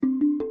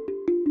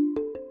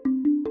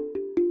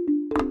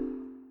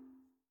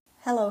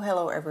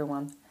Hello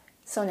everyone.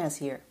 Sonia's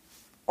here.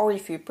 Or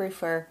if you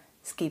prefer,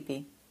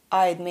 Skippy.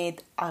 I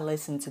admit I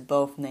listen to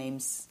both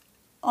names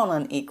on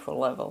an equal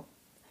level.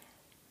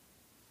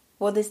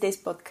 What is this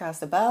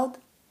podcast about?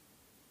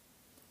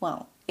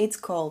 Well, it's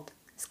called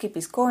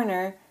Skippy's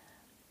Corner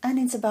and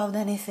it's about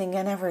anything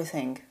and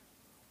everything.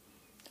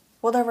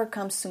 Whatever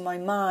comes to my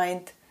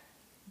mind,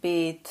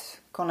 be it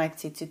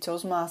connected to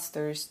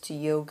Toastmasters, to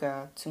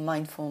yoga, to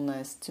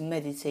mindfulness, to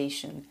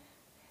meditation,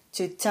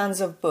 to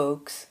tons of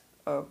books,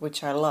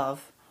 which I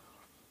love,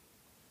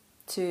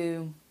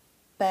 to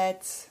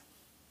pets,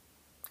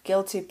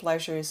 guilty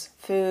pleasures,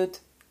 food,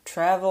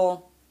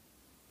 travel,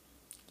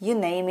 you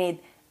name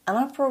it, and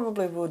I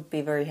probably would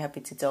be very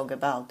happy to talk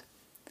about.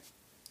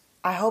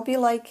 I hope you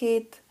like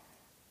it,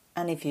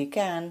 and if you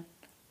can,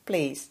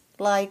 please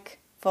like,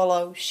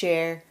 follow,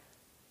 share,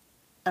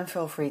 and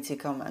feel free to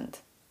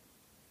comment.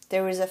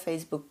 There is a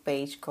Facebook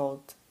page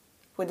called,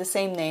 with the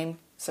same name,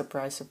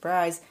 surprise,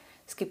 surprise,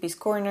 Skippy's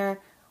Corner,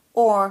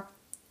 or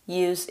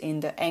use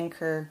in the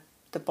anchor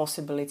the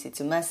possibility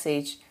to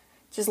message.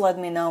 Just let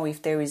me know if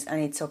there is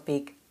any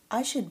topic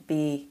I should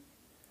be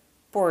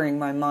pouring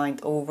my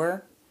mind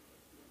over,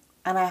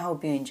 and I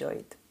hope you enjoy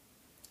it.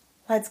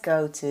 Let's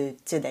go to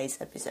today's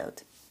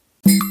episode.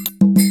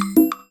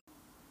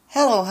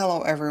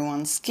 Hello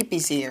everyone,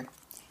 Skippy's here.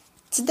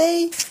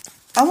 Today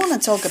I want to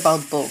talk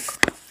about book.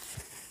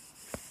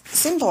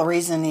 Simple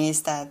reason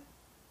is that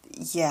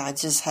I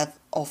just have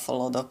awful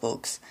lot of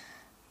books.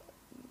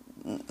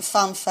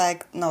 Fun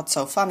fact, not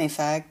so funny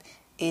fact,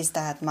 is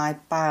that my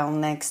pile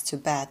next to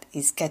bed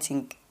is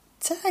getting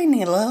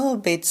tiny little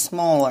bit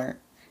smaller.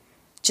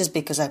 Just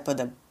because I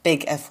put a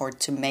big effort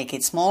to make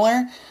it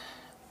smaller.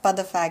 But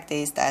the fact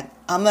is that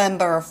I'm a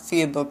member of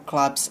few book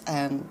clubs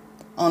and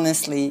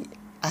honestly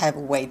I have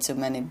way too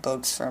many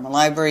books from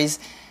libraries.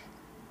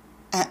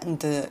 And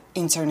the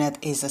internet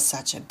is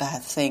such a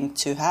bad thing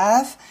to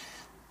have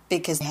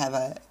because you have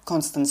a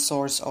constant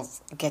source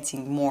of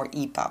getting more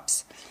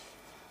EPUBs.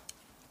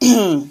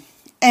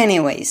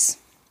 Anyways,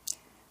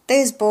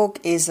 this book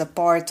is a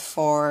part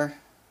for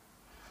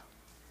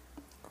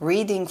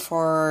reading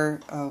for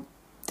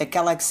the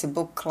Galaxy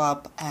Book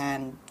Club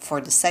and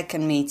for the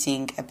second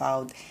meeting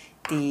about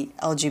the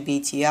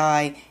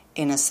LGBTI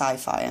in a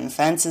sci-fi and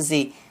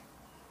fantasy.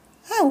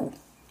 Oh,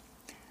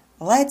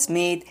 let's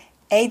meet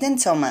Aidan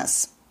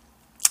Thomas,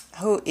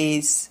 who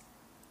is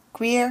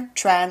queer,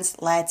 trans,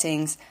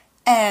 Latinx,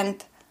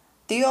 and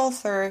the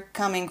author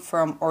coming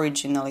from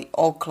originally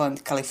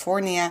Oakland,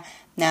 California.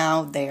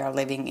 Now they are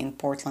living in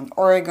Portland,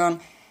 Oregon.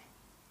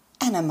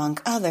 And among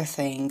other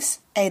things,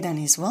 Aidan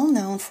is well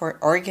known for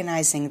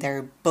organizing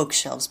their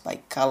bookshelves by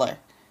color.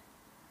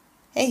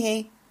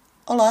 Hey,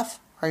 Olaf,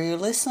 are you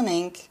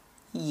listening?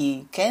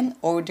 You can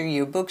order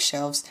your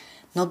bookshelves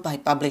not by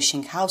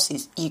publishing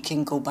houses, you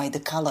can go by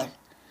the color.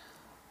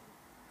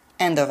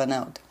 End of a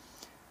note.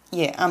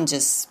 Yeah, I'm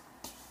just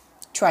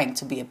trying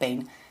to be a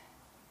pain.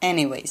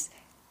 Anyways,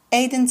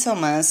 Aidan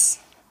Thomas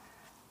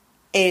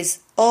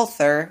is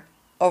author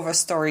of a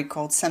story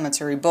called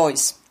Cemetery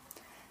Boys.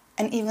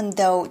 And even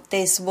though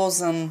this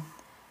wasn't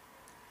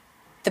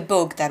the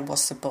book that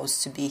was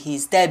supposed to be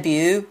his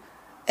debut,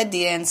 at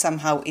the end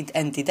somehow it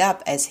ended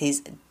up as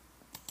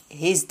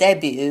his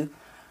debut,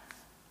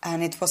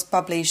 and it was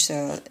published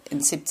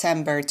in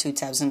September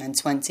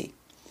 2020.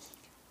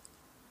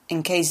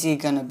 In case you're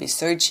gonna be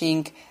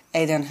searching,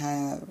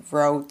 Aidan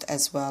wrote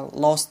as well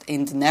Lost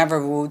in the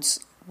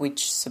Neverwoods,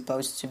 which is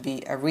supposed to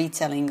be a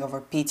retelling of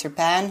a Peter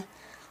Pan,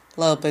 a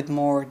little bit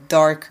more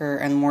darker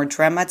and more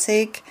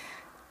dramatic.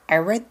 I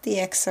read the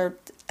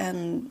excerpt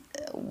and,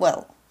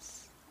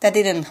 that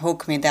didn't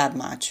hook me that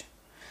much.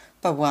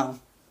 But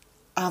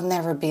I've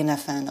never been a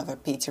fan of a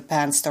Peter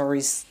Pan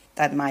stories.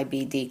 That might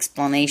be the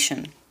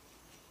explanation.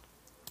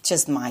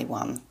 Just my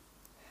one.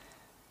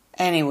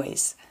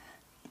 Anyways,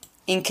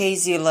 in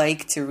case you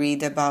like to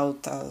read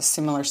about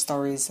similar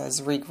stories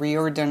as Rick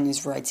Riordan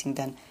is writing,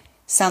 then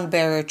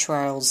Sunbearer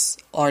Trials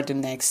are the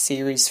next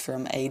series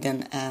from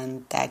Aidan,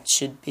 and that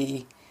should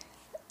be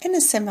in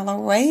a similar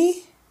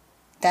way.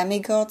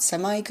 Demigods,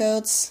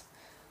 semi-gods.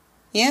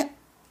 Yeah,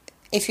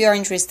 if you are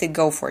interested,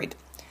 go for it.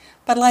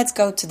 But let's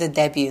go to the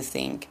debut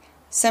thing.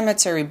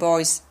 Cemetery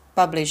Boys,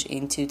 published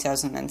in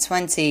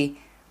 2020.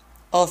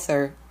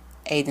 Author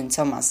Aidan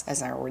Thomas,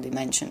 as I already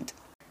mentioned.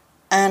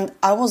 And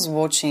I was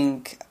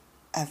watching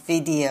a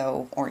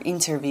video or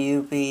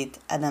interview with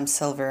Adam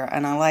Silver,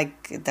 and I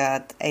like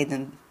that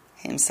Aidan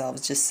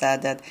himself just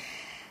said that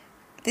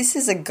this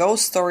is a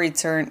ghost story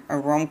turned a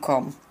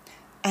rom-com.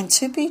 And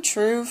to be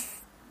true,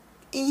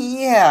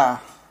 yeah,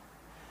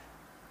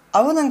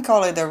 I wouldn't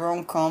call it a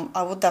rom-com.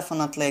 I would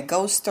definitely a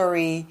ghost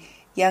story,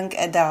 young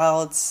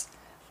adults,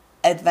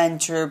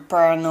 adventure,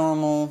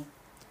 paranormal,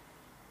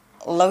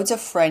 loads of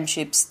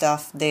friendship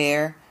stuff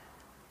there,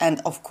 and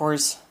of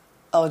course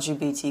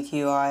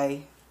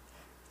LGBTQI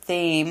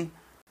theme.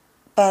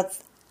 But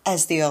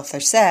as the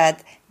author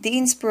said, the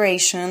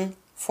inspiration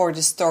for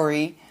the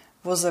story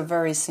was a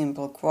very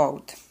simple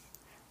quote.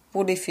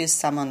 What if you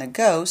summon a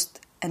ghost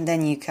and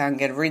then you can't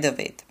get rid of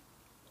it?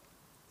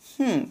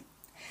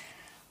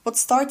 What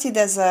started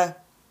as a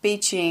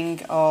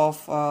pitching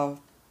of a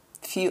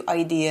few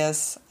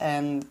ideas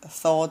and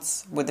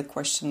thoughts with the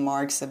question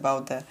marks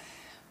about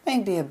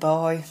maybe a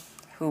boy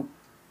who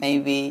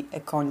maybe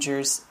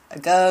conjures a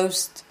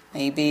ghost,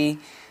 maybe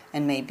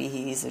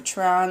he is a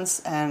trance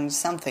and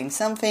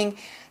something,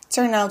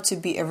 turned out to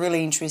be a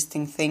really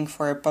interesting thing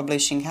for a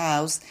publishing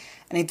house,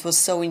 and it was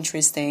so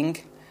interesting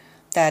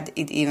that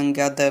it even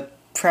got the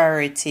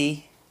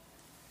priority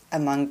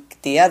among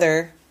the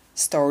other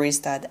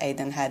stories that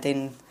Aidan had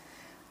in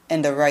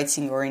the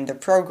writing or in the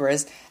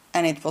progress,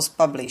 and it was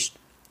published.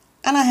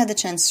 And I had a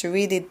chance to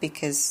read it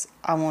because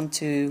I want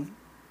to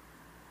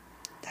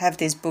have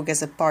this book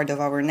as a part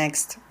of our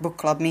next book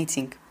club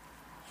meeting.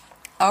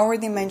 I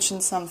already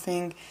mentioned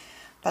something,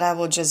 but I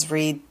will just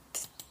read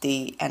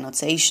the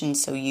annotation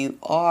so you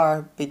are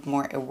a bit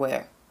more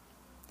aware.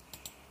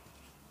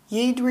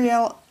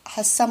 Yadriel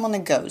has summoned a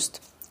ghost,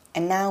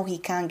 and now he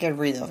can't get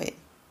rid of it.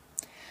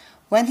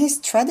 When his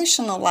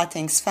traditional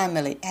Latinx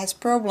family has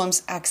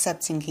problems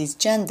accepting his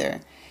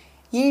gender,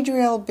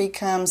 Yadriel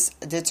becomes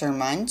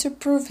determined to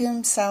prove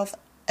himself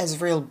as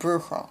real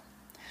brujo.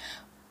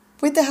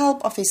 With the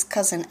help of his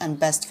cousin and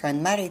best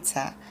friend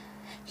Maritza,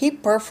 he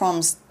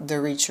performs the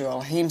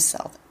ritual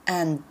himself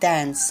and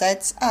then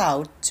sets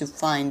out to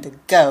find the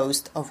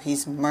ghost of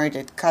his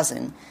murdered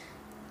cousin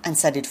and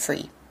set it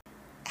free.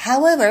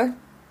 However,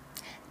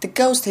 the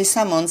ghost he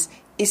summons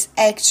is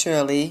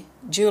actually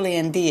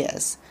Julian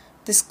Diaz,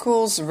 the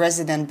school's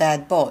resident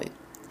bad boy,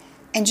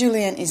 and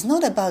Julian is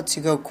not about to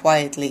go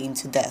quietly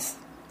into death.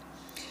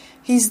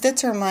 He is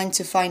determined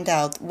to find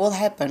out what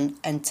happened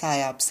and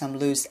tie up some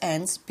loose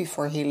ends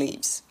before he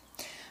leaves.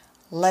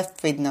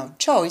 Left with no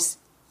choice,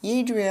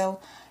 Yadriel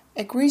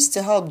agrees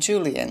to help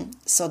Julian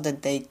so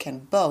that they can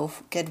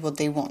both get what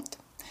they want.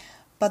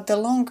 But the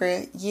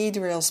longer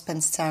Yadriel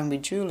spends time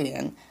with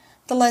Julian,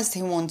 the less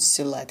he wants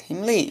to let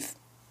him leave.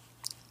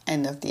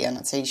 End of the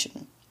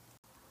annotation.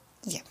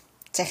 Yeah,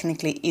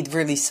 technically it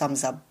really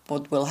sums up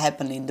what will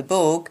happen in the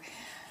book.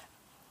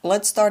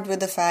 Let's start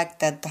with the fact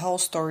that the whole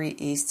story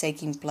is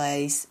taking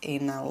place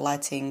in a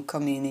Latin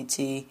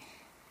community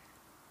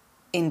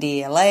in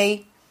the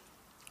LA,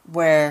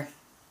 where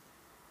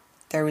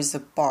there is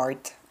a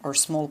part or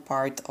small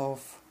part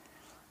of,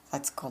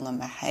 let's call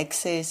them a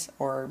hexes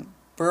or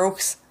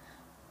brujos,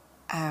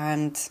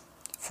 and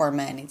for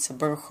men it's a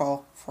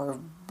brujo, for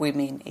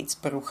women it's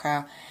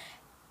bruja,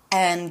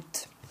 and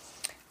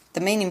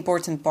the main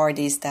important part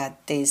is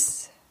that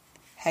this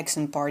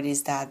hexen part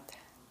is that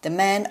the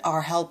men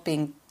are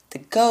helping the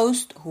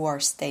ghosts who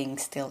are staying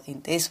still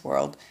in this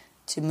world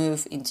to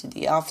move into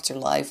the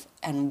afterlife,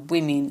 and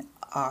women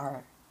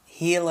are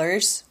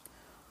healers.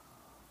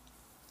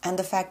 And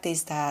the fact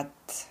is that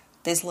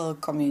this little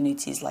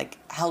community is like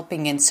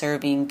helping and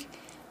serving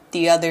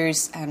the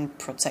others and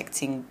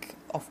protecting,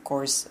 of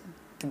course,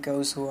 the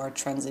ghosts who are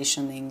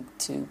transitioning,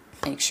 to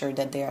make sure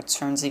that they are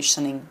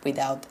transitioning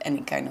without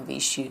any kind of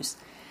issues.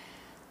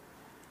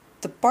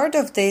 The part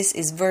of this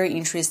is very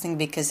interesting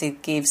because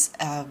it gives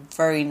a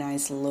very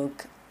nice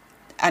look,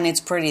 and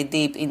it's pretty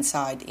deep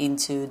inside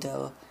into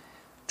the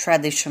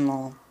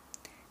traditional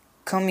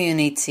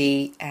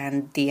community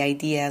and the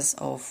ideas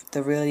of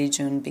the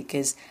religion,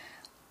 because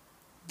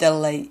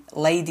the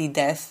Lady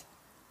Death,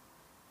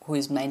 who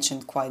is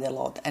mentioned quite a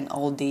lot, and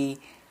all the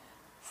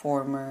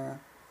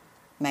former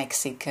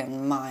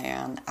Mexican,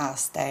 Mayan,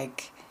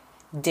 Aztec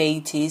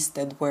deities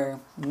that were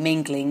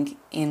mingling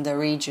in the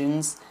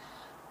regions,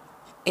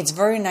 it's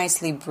very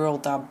nicely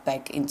brought up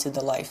back into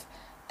the life.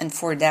 And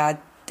for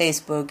that,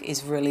 this book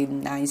is really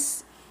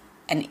nice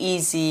and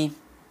easy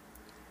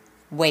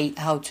way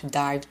how to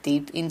dive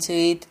deep into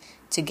it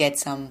to get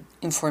some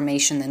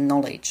information and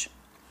knowledge.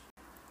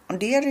 On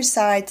the other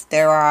side,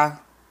 there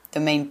are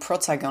the main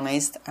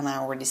protagonist, and I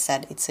already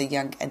said it's a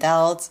young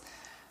adult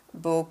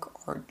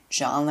book or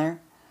genre,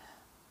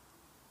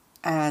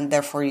 and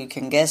therefore you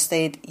can guess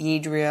it.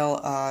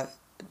 Yadriel,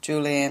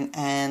 Julian,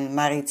 and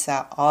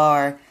Maritza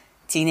are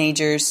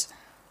teenagers.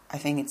 I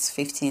think it's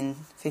 15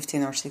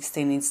 or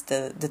 16. It's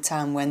the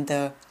time when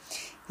the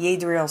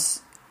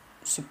Yadriel's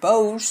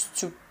supposed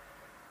to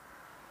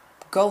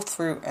go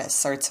through a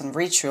certain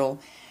ritual,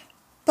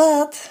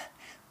 but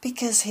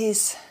because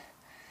his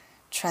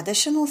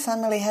traditional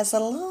family has a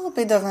little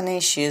bit of an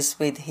issues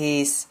with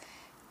his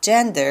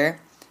gender,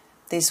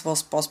 this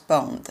was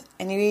postponed,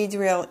 and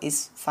Yadriel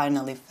is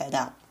finally fed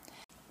up.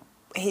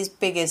 His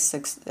biggest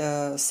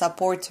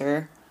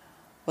supporter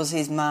was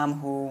his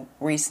mom, who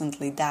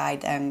recently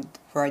died, and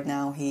right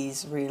now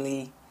he's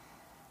really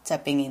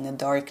tapping in the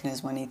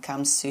darkness when it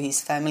comes to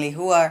his family,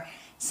 who are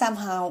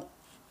somehow,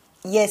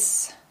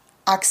 yes,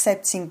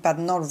 accepting but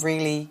not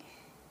really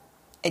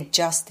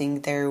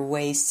adjusting their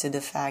ways to the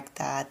fact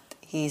that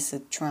he's a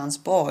trans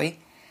boy,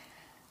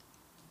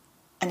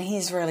 and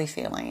he's really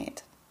feeling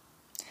it.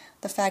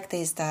 The fact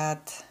is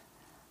that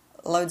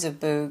loads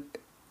of book,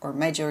 or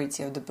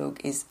majority of the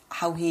book, is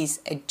how he's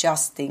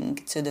adjusting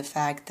to the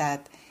fact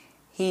that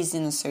he's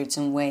in a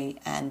certain way,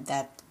 and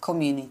that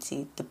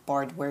community, the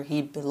part where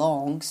he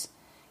belongs,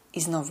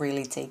 is not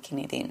really taking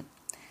it in.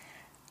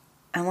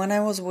 And when I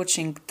was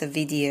watching the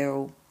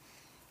video,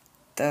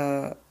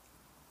 the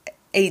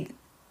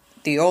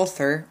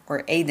author,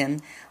 or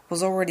Aidan,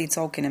 was already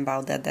talking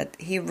about that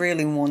he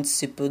really wants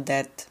to put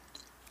that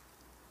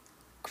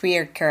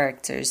queer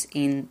characters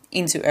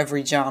into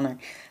every genre.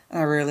 And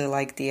I really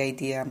like the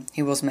idea.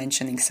 He was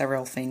mentioning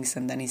several things,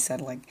 and then he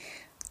said, like,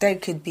 there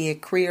could be a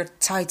queer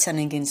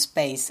Titanic in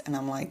space. And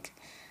I'm like,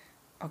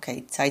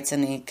 okay,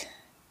 Titanic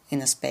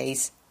in a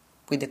space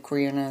with the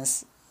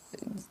queerness,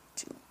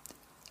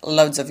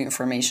 loads of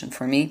information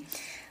for me.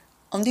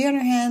 On the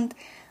other hand,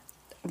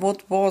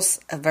 what was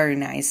a very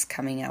nice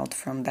coming out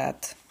from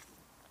that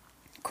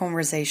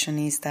conversation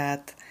is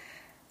that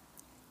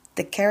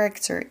the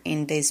character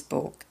in this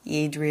book,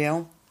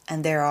 Yadriel,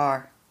 and there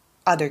are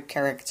other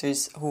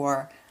characters who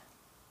are,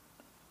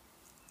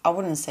 I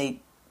wouldn't say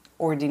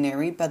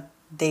ordinary, but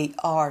they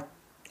are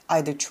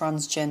either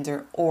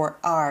transgender or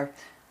are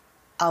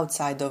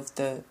outside of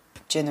the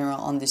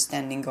general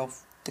understanding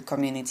of the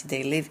community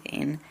they live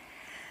in.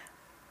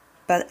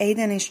 But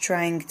Aidan is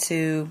trying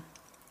to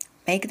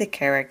make the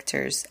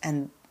characters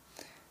and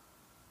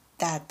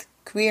that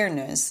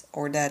queerness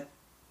or that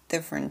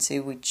difference,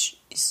 which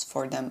is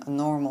for them a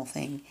normal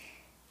thing,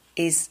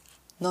 is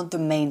not the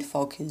main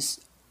focus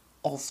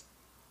of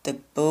the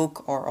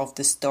book or of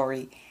the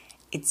story.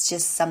 It's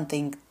just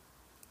something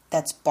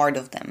that's part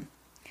of them.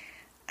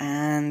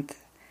 And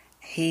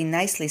he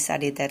nicely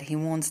said it, that he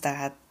wants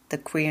that the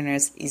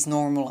queerness is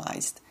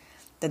normalized,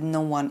 that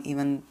no one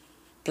even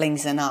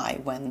blinks an eye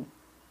when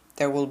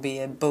there will be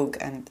a book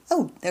and,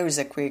 oh, there is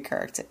a queer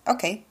character.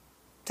 Okay,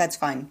 that's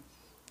fine.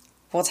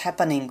 What's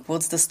happening?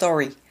 What's the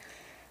story?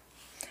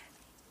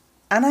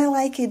 And I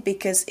like it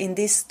because in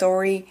this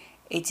story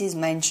it is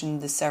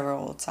mentioned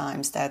several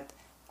times that,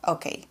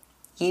 okay,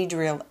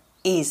 Yadriel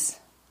is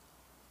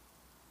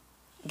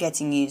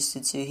getting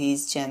used to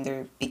his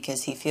gender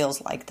because he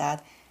feels like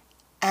that,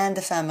 and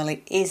the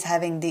family is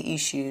having the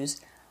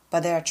issues,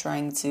 but they are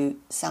trying to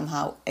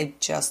somehow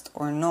adjust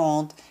or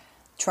not,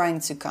 trying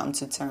to come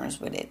to terms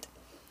with it.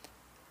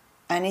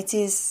 And it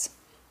is,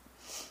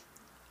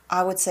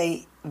 I would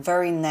say,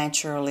 very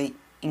naturally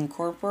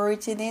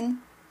incorporated in.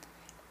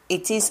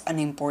 It is an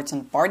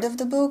important part of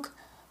the book,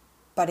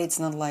 but it's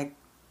not like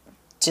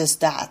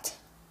just that.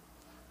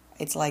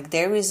 It's like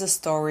there is a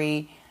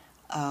story,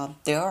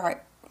 there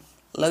are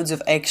loads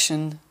of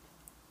action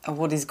of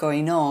what is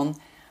going on,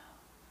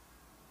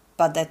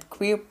 but that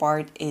queer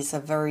part is a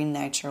very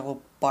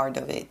natural part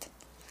of it.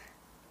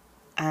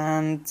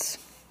 And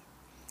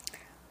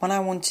when I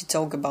want to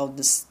talk about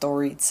the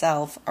story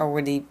itself, I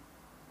already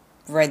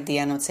read the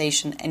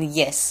annotation, and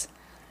yes,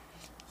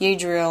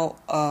 Yadriel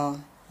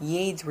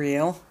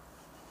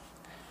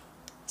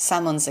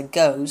summons a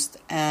ghost,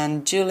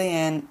 and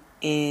Julian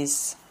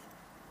is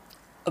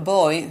a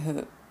boy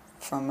who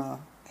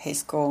from his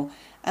school,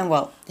 and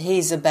well,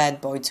 he's a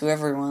bad boy to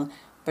everyone,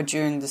 but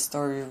during the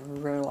story we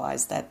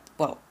realize that,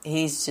 well,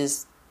 he's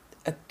just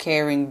a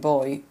caring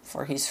boy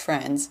for his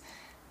friends,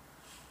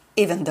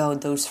 even though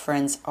those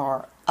friends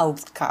are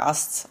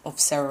outcasts of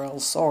several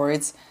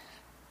sorts,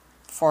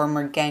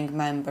 former gang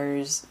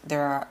members,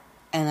 there are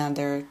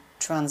another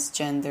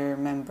transgender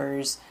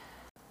members.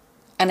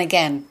 And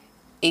again,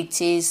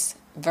 it is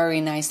very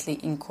nicely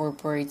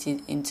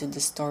incorporated into the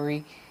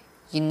story.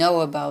 You know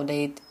about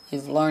it,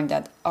 you've learned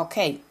that,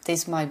 okay,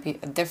 this might be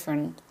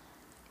different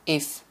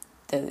if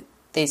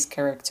this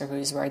character who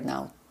is right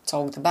now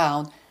talked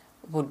about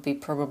would be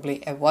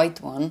probably a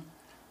white one,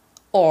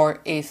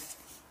 or if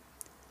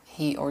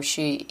he or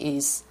she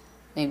is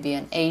maybe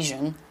an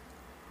Asian,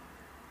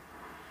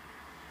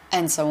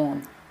 and so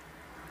on.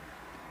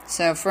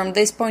 So from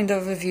this point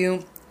of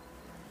view,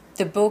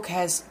 the book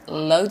has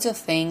loads of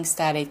things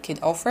that it could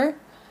offer,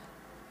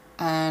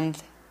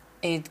 and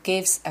it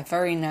gives a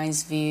very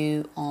nice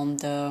view on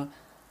the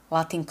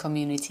Latin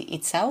community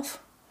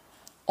itself,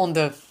 on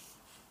the,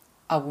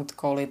 I would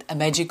call it a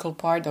magical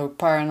part or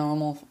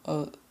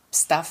paranormal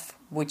stuff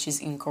which is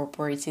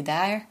incorporated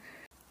there.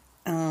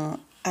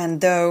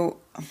 And though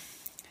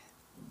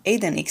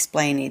Aidan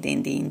explained it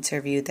in the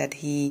interview that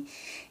he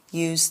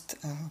used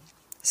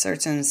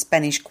certain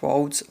Spanish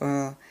quotes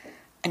and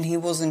he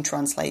wasn't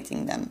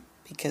translating them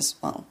because,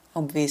 well,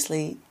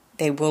 obviously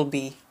they will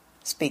be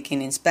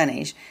speaking in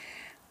Spanish.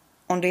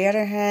 On the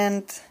other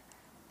hand,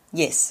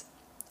 yes,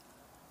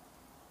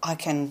 I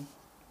can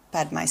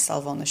pat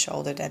myself on the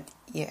shoulder that,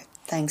 yeah,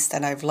 thanks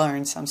that I've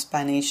learned some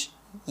Spanish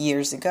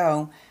years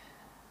ago.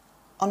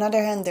 On the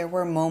other hand, there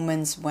were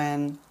moments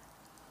when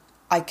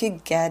I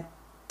could get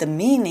the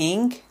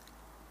meaning,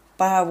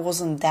 but I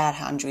wasn't that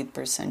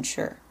 100%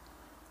 sure.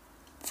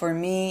 For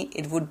me,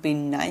 it would be a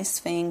nice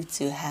thing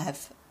to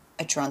have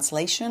a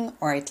translation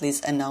or at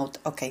least a note,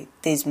 okay,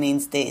 this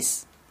means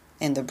this,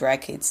 in the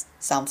brackets,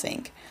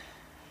 something.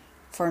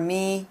 For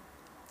me,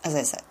 as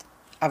I said,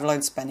 I've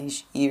learned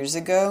Spanish years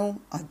ago.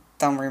 I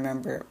don't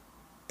remember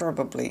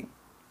probably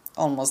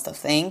almost a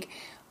thing,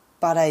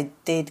 but I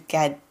did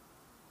get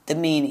the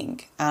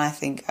meaning, and I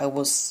think I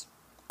was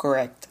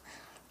correct.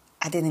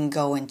 I didn't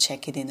go and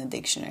check it in a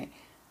dictionary.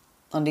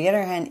 On the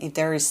other hand, if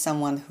there is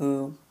someone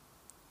who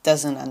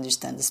doesn't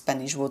understand the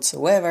Spanish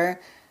whatsoever,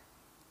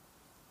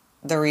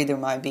 the reader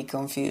might be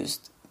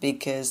confused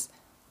because,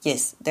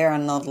 yes, there are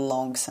not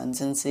long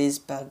sentences,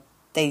 but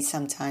they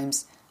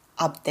sometimes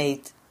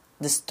update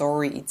the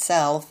story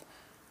itself,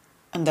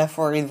 and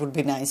therefore it would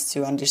be nice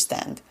to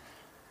understand.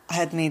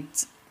 I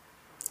admit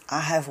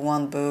I have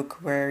one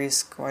book where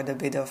is quite a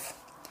bit of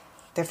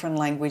different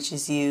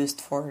languages used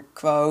for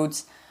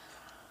quotes,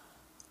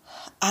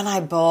 and I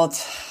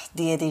bought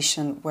the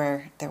edition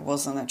where there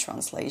wasn't a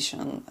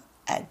translation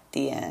at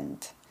the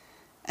end.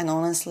 And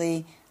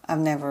honestly, I've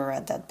never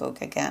read that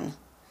book again.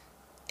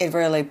 It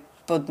really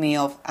put me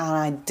off, and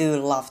I do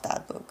love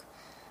that book.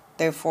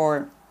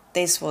 Therefore,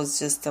 this was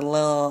just a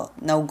little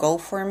no-go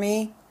for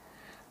me,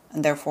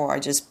 and therefore I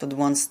just put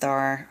 1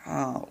 star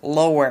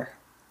lower.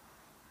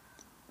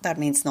 That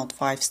means not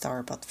 5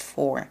 star, but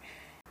 4.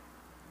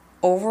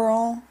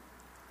 Overall,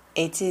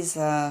 it is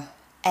a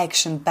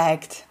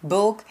action-packed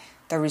book.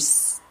 There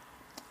is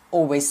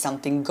always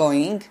something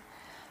going,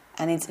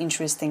 and it's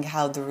interesting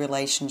how the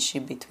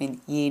relationship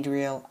between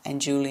Yadriel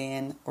and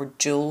Julian, or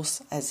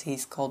Jules as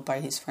he's called by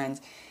his friends,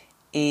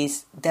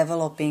 is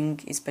developing,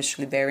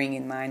 especially bearing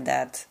in mind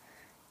that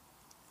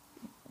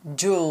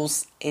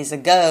Jules is a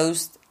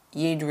ghost,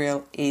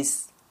 Yadriel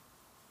is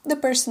the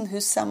person who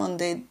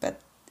summoned it,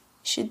 but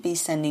should be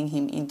sending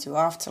him into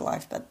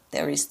afterlife, but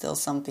there is still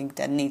something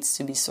that needs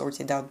to be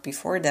sorted out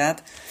before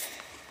that.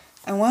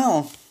 And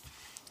well,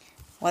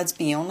 let's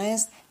be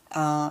honest,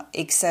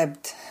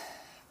 except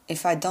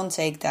if I don't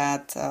take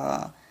that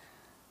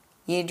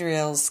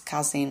Yadriel's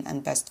cousin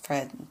and best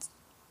friend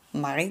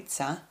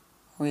Maritza,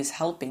 who is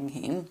helping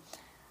him,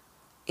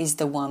 is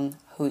the one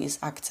who is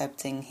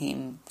accepting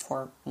him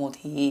for what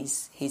he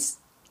is, his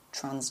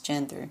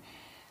transgender,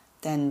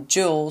 then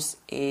Jules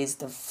is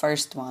the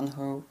first one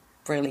who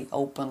really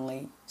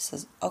openly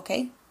says,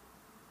 okay,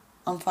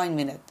 I'm fine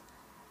with it.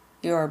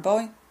 You're a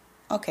boy?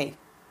 Okay.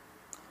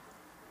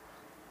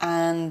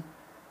 And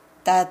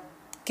that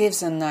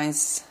gives a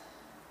nice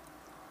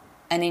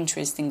and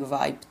interesting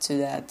vibe to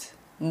that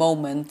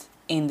moment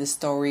in the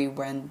story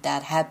when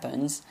that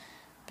happens,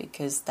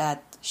 because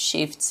that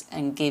shifts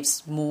and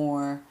gives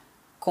more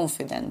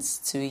confidence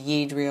to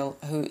Yadriel,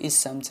 who is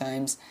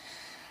sometimes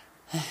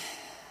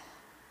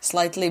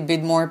slightly a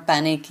bit more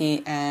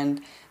panicky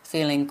and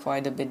feeling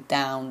quite a bit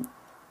down,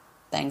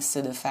 thanks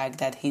to the fact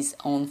that his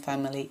own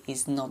family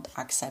is not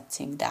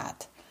accepting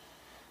that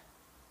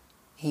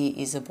he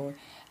is a boy.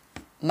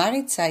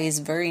 Maritza is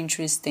very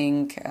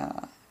interesting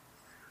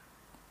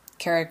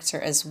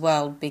character as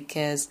well,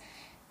 because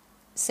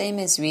same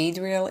as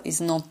Yadriel is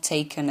not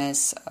taken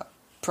as a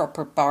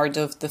proper part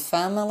of the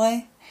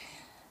family.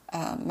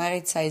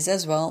 Maritza is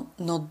as well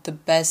not the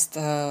best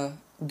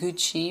good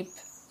sheep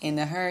in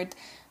the herd,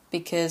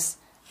 because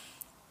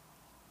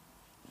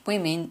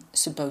women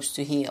supposed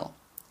to heal,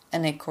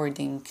 and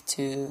according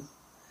to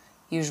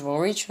usual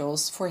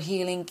rituals for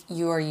healing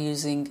you are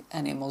using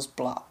animal's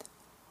blood.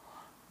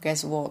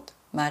 Guess what?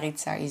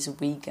 Maritza is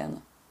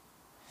vegan.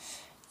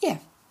 Yeah,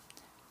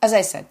 as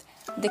I said,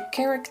 the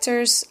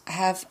characters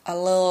have a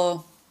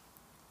little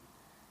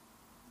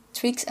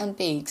tricks and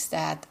peaks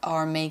that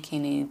are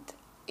making it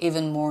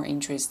even more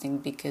interesting,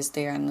 because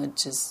they are not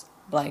just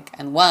black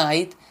and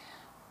white,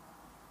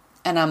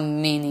 and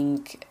I'm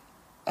meaning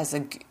as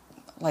a,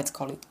 let's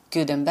call it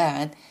good and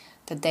bad,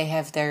 that they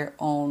have their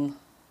own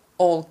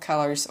all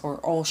colors or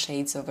all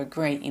shades of a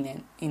grey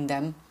in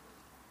them,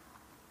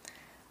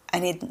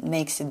 and it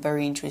makes it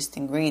very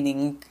interesting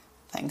reading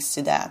thanks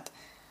to that.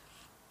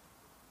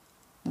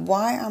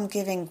 Why I'm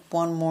giving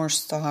 1 more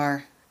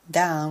star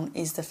down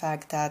is the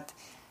fact that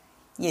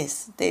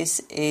yes, this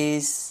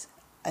is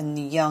a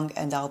young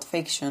adult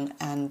fiction,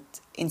 and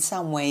in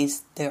some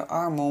ways there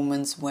are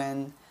moments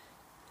when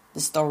the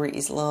story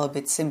is a little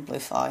bit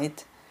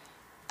simplified,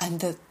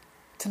 and the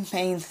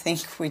main thing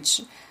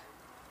which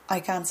I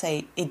can't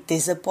say it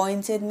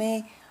disappointed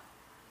me,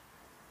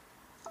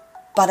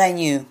 but I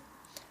knew,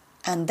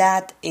 and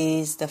that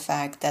is the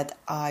fact that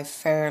I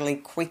fairly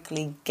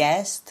quickly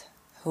guessed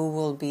who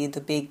will be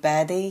the big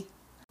baddie,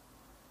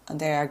 and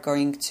they are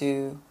going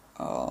to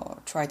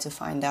try to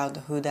find out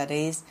who that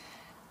is,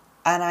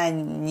 and I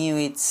knew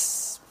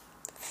it's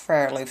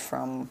fairly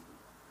from,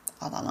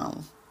 I don't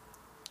know,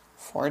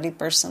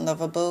 40% of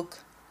a book,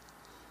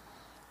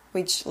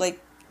 which, like,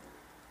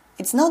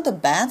 it's not a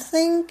bad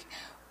thing,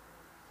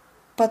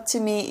 but to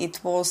me it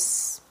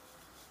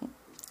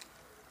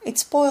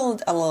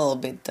spoiled a little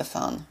bit the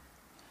fun.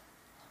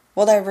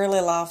 What I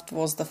really loved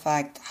was the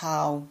fact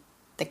how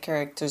the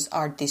characters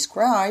are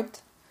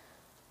described,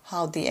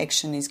 how the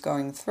action is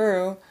going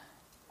through,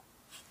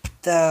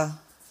 the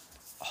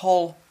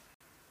whole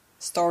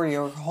story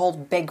or whole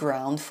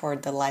background for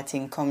the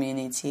Latin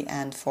community,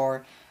 and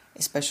for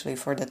especially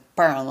for the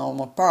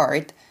paranormal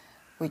part,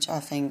 which I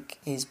think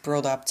is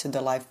brought up to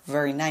the life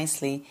very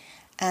nicely,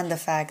 and the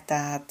fact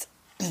that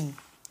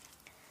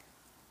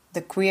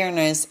the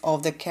queerness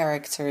of the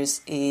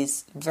characters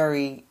is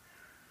very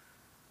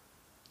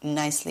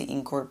nicely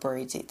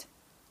incorporated.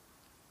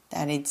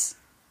 That it's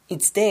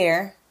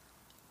there,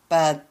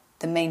 but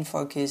the main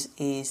focus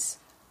is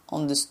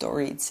on the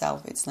story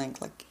itself. It's like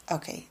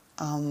okay,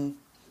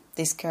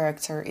 this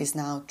character is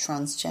now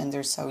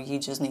transgender, so you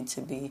just need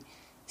to be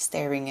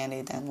staring at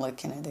it and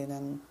looking at it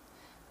and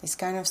this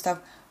kind of stuff.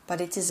 But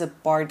it is a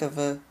part of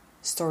a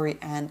story,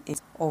 and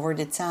it's over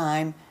the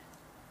time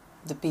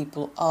the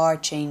people are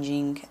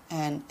changing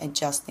and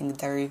adjusting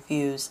their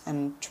views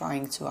and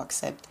trying to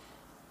accept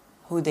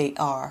who they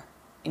are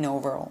in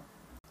overall.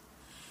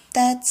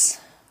 That's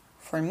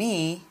for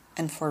me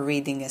and for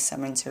reading A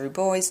Cemetery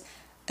Boys.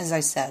 As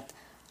I said,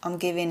 I'm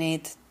giving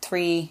it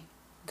 3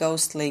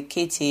 ghostly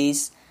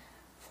kitties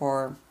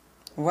for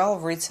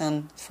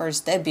well-written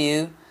first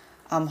debut.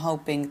 I'm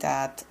hoping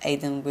that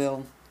Aidan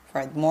will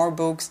write more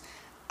books.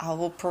 I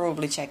will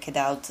probably check it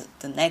out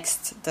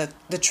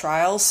the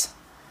trials,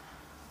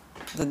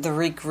 the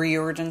Rick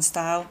Riordan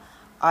style.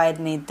 I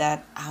admit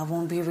that I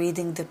won't be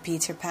reading the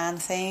Peter Pan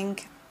thing.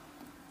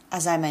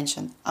 As I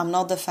mentioned, I'm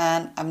not a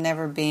fan, I've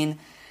never been,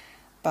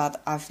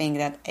 but I think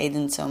that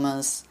Aidan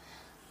Thomas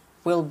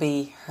will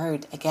be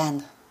heard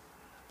again.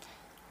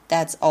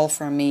 That's all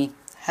from me.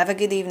 Have a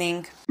good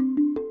evening.